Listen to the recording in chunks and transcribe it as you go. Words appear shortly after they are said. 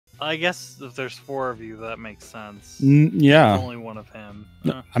I guess if there's 4 of you, that makes sense. Yeah. There's only one of him.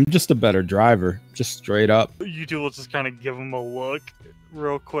 No, I'm just a better driver, just straight up. You two will just kind of give him a look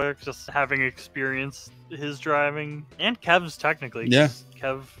real quick, just having experienced his driving. And Kev's technically. Yeah.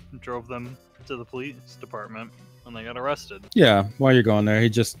 Kev drove them to the police department when they got arrested. Yeah, while you're going there,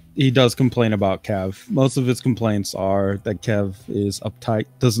 he does complain about Kev. Most of his complaints are that Kev is uptight,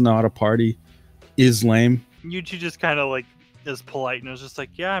 doesn't know how to party, is lame. You two just kind of like is polite and was just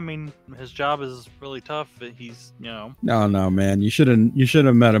like, yeah, I mean, his job is really tough. He's, you know. No, man, you should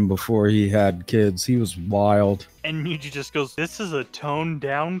have met him before he had kids. He was wild. And Yuji just goes, this is a toned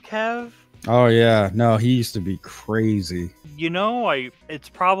down Kev? Oh yeah, no, he used to be crazy. You know, it's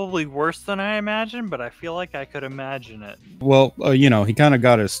probably worse than I imagined, but I feel like I could imagine it. Well, you know, he kind of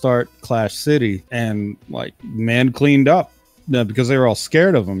got his start Clash City, and like, man cleaned up. Because they were all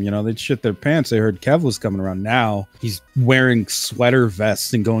scared of him, you know, they'd shit their pants. They heard Kev was coming around. Now he's wearing sweater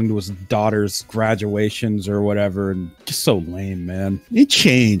vests and going to his daughter's graduations or whatever, and just so lame, man. He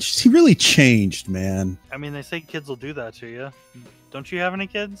changed. He really changed, man. I mean, they say kids will do that to you. Don't you have any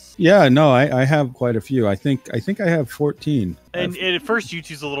kids? Yeah, no, I have quite a few. I think I have 14. And at first,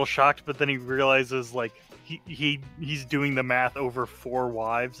 Yutu's a little shocked, but then he realizes like he's doing the math over 4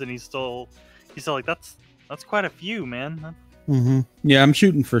 wives, and he's still like, that's quite a few, man. Yeah, I'm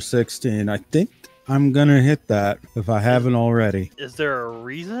shooting for 16. I think I'm gonna hit that if I haven't already. Is there a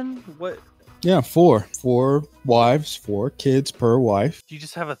reason? What? Yeah, 4 wives, 4 kids per wife. Do you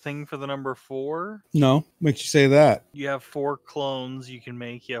just have a thing for the number 4? No, makes you say that. You have 4 clones you can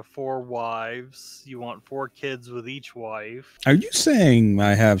make. You have 4 wives. You want 4 kids with each wife. Are you saying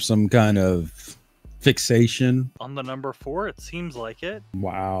I have some kind of fixation on the number 4? It seems like it.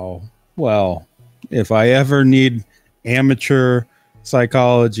 Wow. Well, if I ever need amateur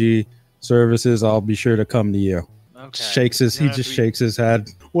psychology services, I'll be sure to come to you. Okay. He just shakes his head.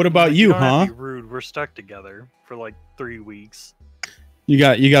 What about you, huh? Don't be rude. We're stuck together for like 3 weeks. You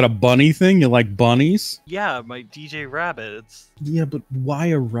got a bunny thing? You like bunnies? Yeah, my DJ rabbit. Yeah, but why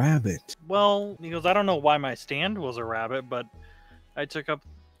a rabbit? Well, he goes, I don't know why my stand was a rabbit, but I took up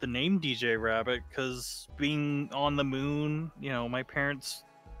the name DJ Rabbit because being on the moon, you know, my parents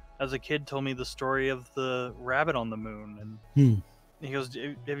as a kid told me the story of the rabbit on the moon, and he goes,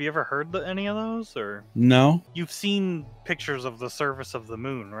 have you ever heard any of those? Or no? You've seen pictures of the surface of the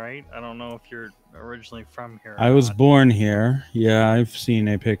moon, right? I don't know if you're originally from here. I was born here. Yeah, I've seen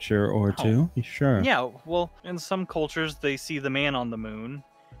a picture or two. Sure. Yeah, well, in some cultures they see the man on the moon,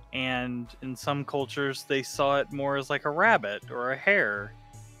 and in some cultures they saw it more as like a rabbit or a hare.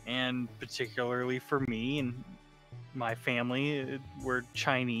 And particularly for me and my family, we're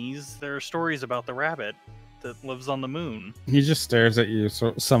Chinese, there are stories about the rabbit that lives on the moon. He just stares at you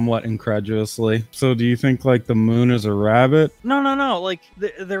somewhat incredulously. So do you think like the moon is a rabbit? No. Like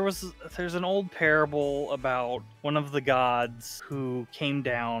there's an old parable about one of the gods who came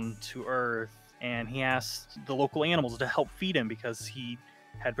down to Earth, and he asked the local animals to help feed him because he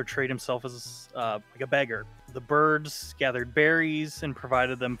had portrayed himself as like a beggar. The birds gathered berries and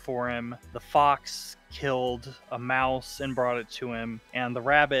provided them for him. The fox killed a mouse and brought it to him. And the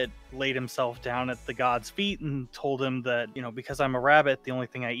rabbit laid himself down at the god's feet and told him that, you know, because I'm a rabbit, the only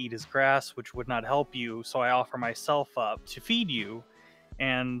thing I eat is grass, which would not help you. So I offer myself up to feed you.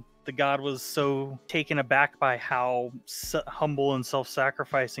 And the god was so taken aback by how humble and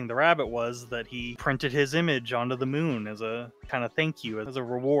self-sacrificing the rabbit was that he printed his image onto the moon as a kind of thank you, as a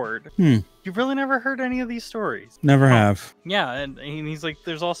reward. You've really never heard any of these stories? Never have. Yeah, and he's like,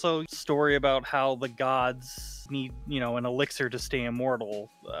 there's also a story about how the gods need, you know, an elixir to stay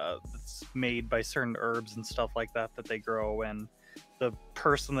immortal that's made by certain herbs and stuff like that they grow, and the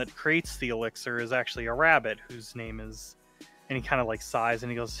person that creates the elixir is actually a rabbit whose name is... And he kind of like sighs and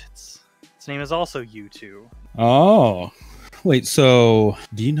he goes, its name is also Yutu. Oh, wait, so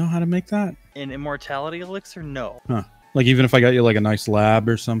do you know how to make that? An immortality elixir? No. Huh. Like even if I got you like a nice lab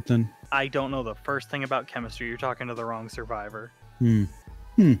or something? I don't know the first thing about chemistry. You're talking to the wrong survivor.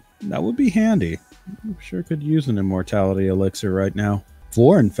 That would be handy. I sure could use an immortality elixir right now.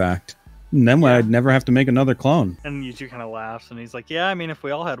 4, in fact. And then I'd never have to make another clone. And Yutu kind of laughs and he's like, yeah, I mean, if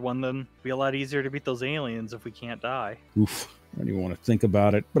we all had one, then it'd be a lot easier to beat those aliens if we can't die. Oof. I don't even want to think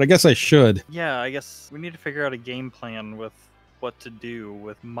about it, but I guess I should. Yeah, I guess we need to figure out a game plan with what to do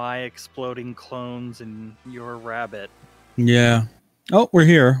with my exploding clones and your rabbit. Yeah. Oh, we're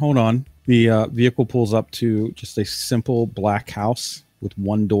here. Hold on. The vehicle pulls up to just a simple black house with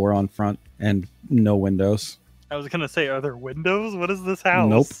one door on front and no windows. I was going to say, are there windows? What is this house?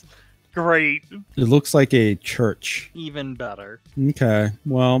 Nope. Great. It looks like a church. Even better. Okay.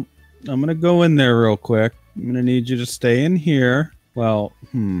 Well, I'm going to go in there real quick. I'm going to need you to stay in here. Well,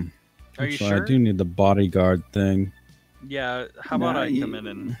 Are you So sure? I do need the bodyguard thing. Yeah, how about I come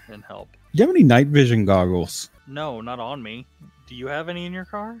in and help? Do you have any night vision goggles? No, not on me. Do you have any in your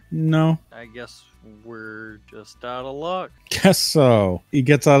car? No. I guess we're just out of luck. Guess so. He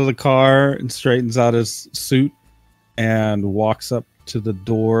gets out of the car and straightens out his suit and walks up to the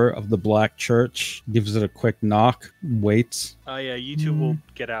door of the black church, gives it a quick knock, waits. Oh yeah, you two will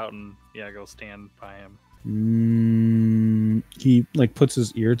get out and go stand by him. He like puts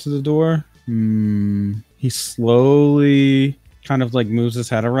his ear to the door. He slowly kind of like moves his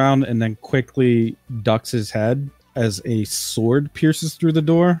head around and then quickly ducks his head as a sword pierces through the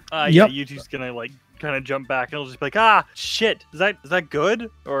door. Yeah, you two's gonna like kind of jump back and he'll just be like, ah, shit, is that good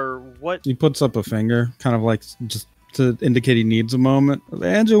or what? He puts up a finger, kind of like just to indicate he needs a moment.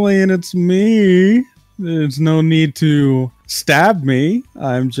 Evangeline, it's me. There's no need to stab me.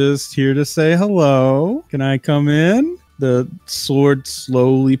 I'm just here to say hello. Can I come in? The sword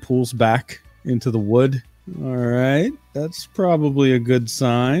slowly pulls back into the wood. All right. That's probably a good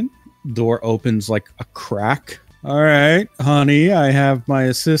sign. Door opens like a crack. All right, honey, I have my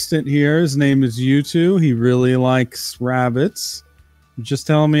assistant here. His name is Yutu. He really likes rabbits. Just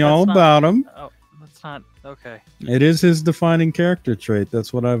tell me all about him. Oh, that's not okay. It is his defining character trait.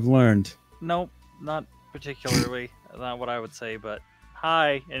 That's what I've learned. Nope, not particularly. Not what I would say, but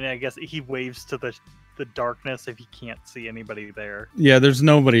hi. And I guess he waves to the darkness if he can't see anybody there. Yeah, there's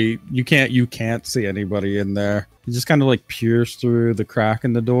nobody. You can't see anybody in there. You just kind of like pierce through the crack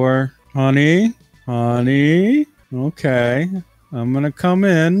in the door. Honey. Okay. I'm gonna come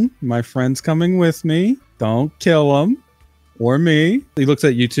in. My friend's coming with me. Don't kill him. Or me. He looks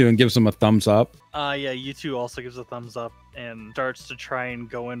at you two and gives him a thumbs up. Yeah, Yutu also gives a thumbs up and starts to try and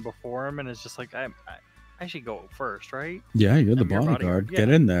go in before him and is just like, I should go first, right? Yeah, you're the I'm your bodyguard. Yeah. Get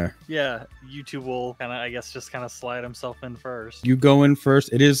in there. Yeah, Yutu will kind of, I guess, just kind of slide himself in first. You go in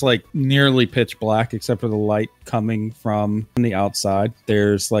first. It is like nearly pitch black except for the light coming from the outside.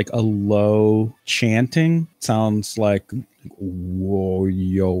 There's like a low chanting. Sounds like Yutu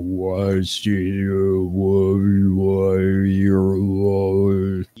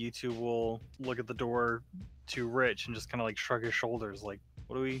will look at the door to Rich and just kind of like shrug his shoulders like,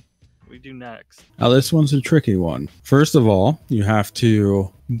 what do we do next? Now this one's a tricky one. First of all, you have to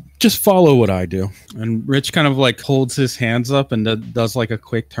just follow what I do. And Rich kind of like holds his hands up and does like a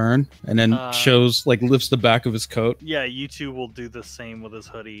quick turn and then shows like lifts the back of his coat. Yeah, Yutu will do the same with his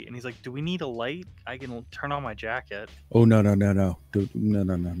hoodie. And he's like, do we need a light? I can turn on my jacket. Oh, no. Don't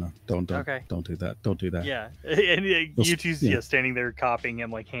okay. Don't do that. Don't do that. Yeah. And Yutu's standing there copying him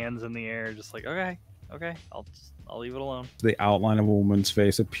like hands in the air, just like, okay, I'll leave it alone. The outline of a woman's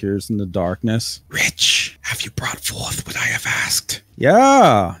face appears in the darkness. Rich, have you brought forth what I have asked?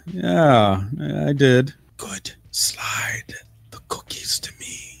 Yeah, I did. Good. Slide the cookies to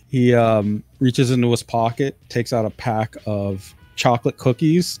me. He reaches into his pocket, takes out a pack of chocolate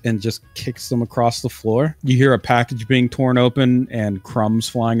cookies, and just kicks them across the floor. You hear a package being torn open and crumbs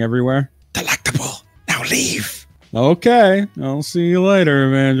flying everywhere. Delectable. Now leave. Okay, I'll see you later,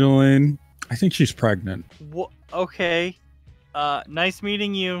 Evangeline. I think she's pregnant. Okay. Nice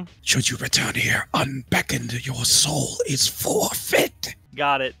meeting you. Should you return here unbeckoned, your soul is forfeit.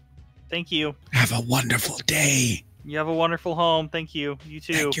 Got it. Thank you. Have a wonderful day. You have a wonderful home. Thank you. You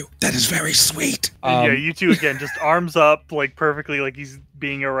too. Thank you. That is very sweet. Yeah, you two again, just arms up, like perfectly, like he's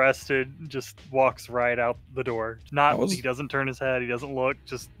being arrested. Just walks right out the door. He doesn't turn his head. He doesn't look.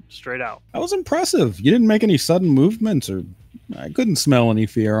 Just straight out. That was impressive. You didn't make any sudden movements, or I couldn't smell any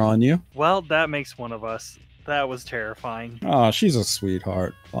fear on you. Well, that makes one of us. That was terrifying. Oh, she's a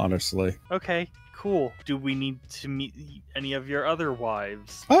sweetheart, honestly. Okay, cool. Do we need to meet any of your other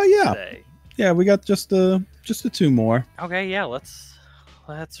wives? Oh yeah, today? Yeah. We got just the two more. Okay, yeah. Let's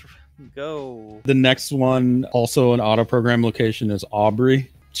go. The next one, also an auto program location, is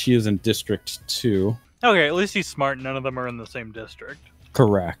Aubrey. She is in District 2. Okay, at least he's smart. None of them are in the same district.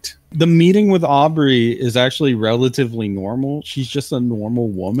 Correct. The meeting with Aubrey is actually relatively normal. She's just a normal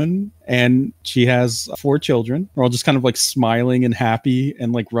woman, and she has 4 children. They're all just kind of like smiling and happy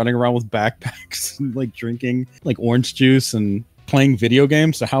and like running around with backpacks and like drinking like orange juice and playing video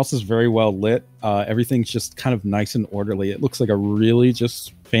games. The house is very well lit. Everything's just kind of nice and orderly. It looks like a really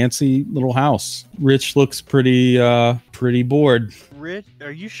just fancy little house. Rich looks pretty bored. Rich,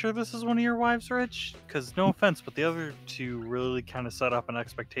 are you sure this is one of your wives, Rich? Because no offense, but the other two really kind of set up an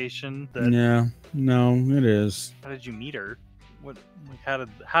expectation that. Yeah, no, it is. How did you meet her?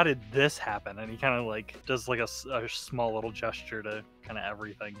 How did this happen? And he kind of like does like a small little gesture to kind of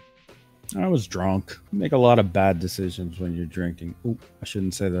everything. I was drunk. You make a lot of bad decisions when you're drinking. Ooh, I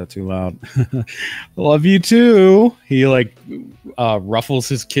shouldn't say that too loud. Love you too. He like ruffles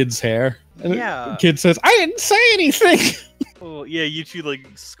his kid's hair. And Yeah. the kid says, I didn't say anything. Oh, yeah, Yutu like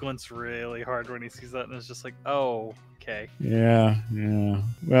squints really hard when he sees that, and it's just like, oh, okay. Yeah.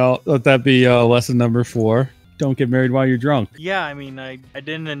 Well, let that be lesson number 4. Don't get married while you're drunk. Yeah, I mean, I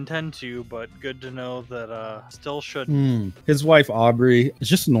didn't intend to, but good to know that still shouldn't. His wife, Aubrey, is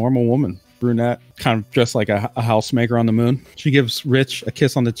just a normal woman. Brunette, kind of dressed like a housemaker on the moon. She gives Rich a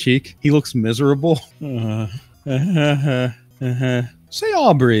kiss on the cheek. He looks miserable. Say,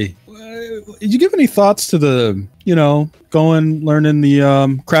 Aubrey, did you give any thoughts to the, learning the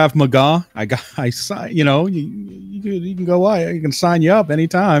Krav Maga? You can go. I can sign you up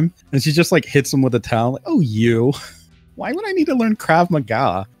anytime. And she just like hits him with a towel. Like, oh, you. Why would I need to learn Krav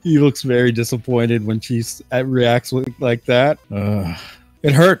Maga? He looks very disappointed when she reacts like that.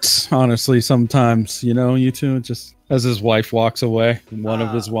 It hurts, honestly, sometimes. Yutu, just as his wife walks away, one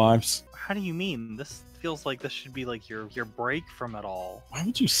of his wives. How do you mean? This feels like this should be like your break from it all. Why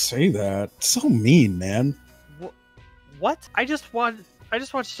would you say that? It's so mean, man. What? I just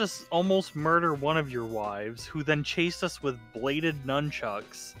watched us almost murder one of your wives, who then chased us with bladed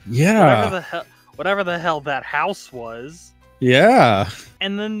nunchucks. Yeah. Whatever the hell that house was. Yeah.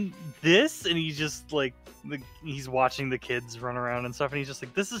 And then this, and he's just like, he's watching the kids run around and stuff, and he's just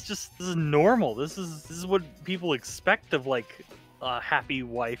like, this is normal. This is what people expect of like a happy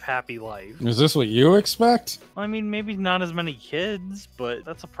wife, happy life. Is this what you expect? I mean, maybe not as many kids, but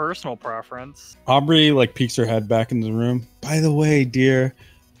that's a personal preference. Aubrey like peeks her head back in the room. By the way, dear,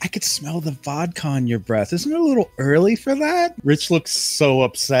 I could smell the vodka on your breath. Isn't it a little early for that? Rich looks so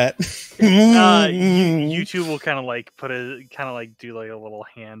upset. You two will kind of like do like a little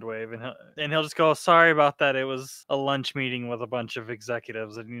hand wave, and he'll just go, sorry about that. It was a lunch meeting with a bunch of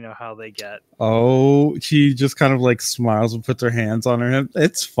executives, and you know how they get. Oh, she just kind of like smiles and puts her hands on her hip.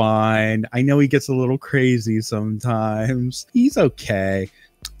 It's fine. I know he gets a little crazy sometimes. He's okay.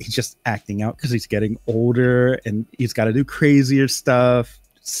 He's just acting out because he's getting older and he's got to do crazier stuff.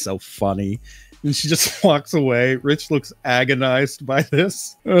 So funny. And she just walks away. Rich looks agonized by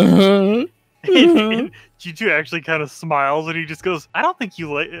this. And Yutu actually kind of smiles, and he just goes, I think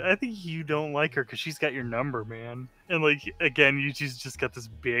you don't like her because she's got your number, man. And like, again, Yutu's just got this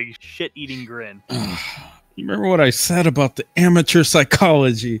big shit-eating grin. You remember what I said about the amateur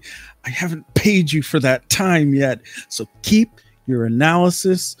psychology? I haven't paid you for that time yet, so keep your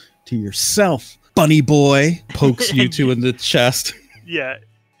analysis to yourself, bunny boy. Pokes Yutu in the chest. Yeah.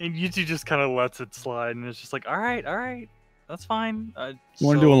 And Yutu just kind of lets it slide, and it's just like, all right, that's fine. You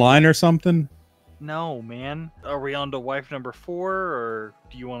want to do a line or something? No, man. Are we on to wife number 4, or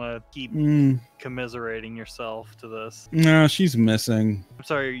do you want to keep commiserating yourself to this? No, she's missing. I'm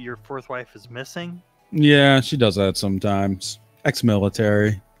sorry, your 4th wife is missing? Yeah, she does that sometimes.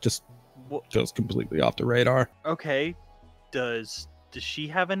 Ex-military, just goes completely off the radar. Okay, does she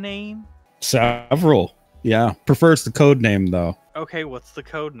have a name? Several. Yeah, prefers the code name though. Okay, what's the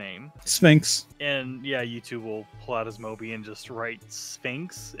code name? Sphynx. And yeah, Yutu will pull out his Moby and just write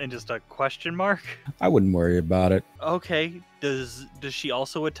Sphynx and just a question mark. I wouldn't worry about it. Okay, does she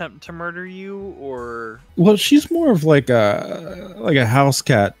also attempt to murder you, or? Well, she's more of like a house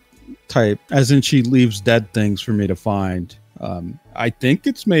cat type, as in she leaves dead things for me to find. I think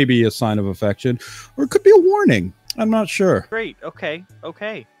it's maybe a sign of affection, or it could be a warning. I'm not sure. Great. Okay.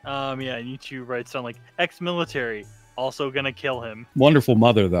 Yeah, and Yutu writes down like ex-military, also gonna kill him. Wonderful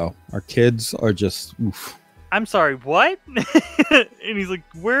mother, though. Our kids are just. Oof. I'm sorry. What? And he's like,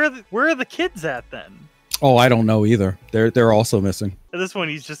 where are the kids at then? Oh, I don't know either. They're also missing. At this point,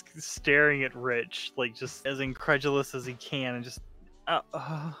 he's just staring at Rich, like just as incredulous as he can, and just,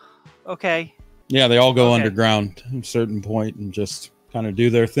 okay. Yeah, they all go underground at a certain point and just kind of do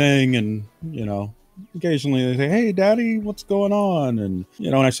their thing, and occasionally they say, hey, daddy, what's going on? And,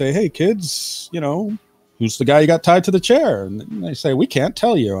 and I say, hey, kids, who's the guy you got tied to the chair? And they say, we can't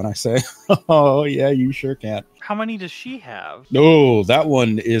tell you. And I say, oh, yeah, you sure can't. How many does she have? No, that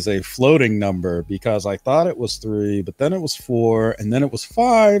one is a floating number because I thought it was 3, but then it was 4, and then it was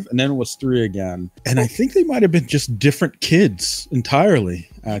 5, and then it was 3 again. And I think they might have been just different kids entirely,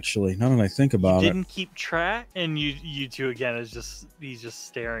 actually, now that I think about it. Didn't keep track? And Yutu again he's just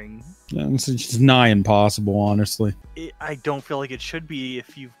staring. Yeah, it's just nigh impossible, honestly. I don't feel like it should be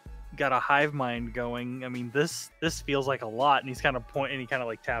if you've got a hive mind going. I mean, this feels like a lot, and he's kind of pointing, and he kind of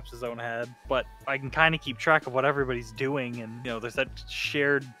like taps his own head, but I can kind of keep track of what everybody's doing, and there's that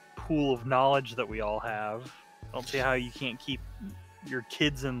shared pool of knowledge that we all have. I don't see how you can't keep your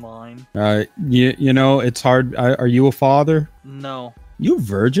kids in line. It's hard. Are you a father? No. You a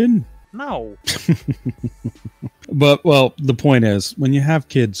virgin? No. But, well, the point is, when you have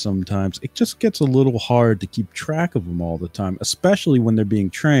kids sometimes, it just gets a little hard to keep track of them all the time, especially when they're being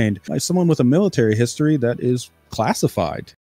trained by someone with a military history that is classified.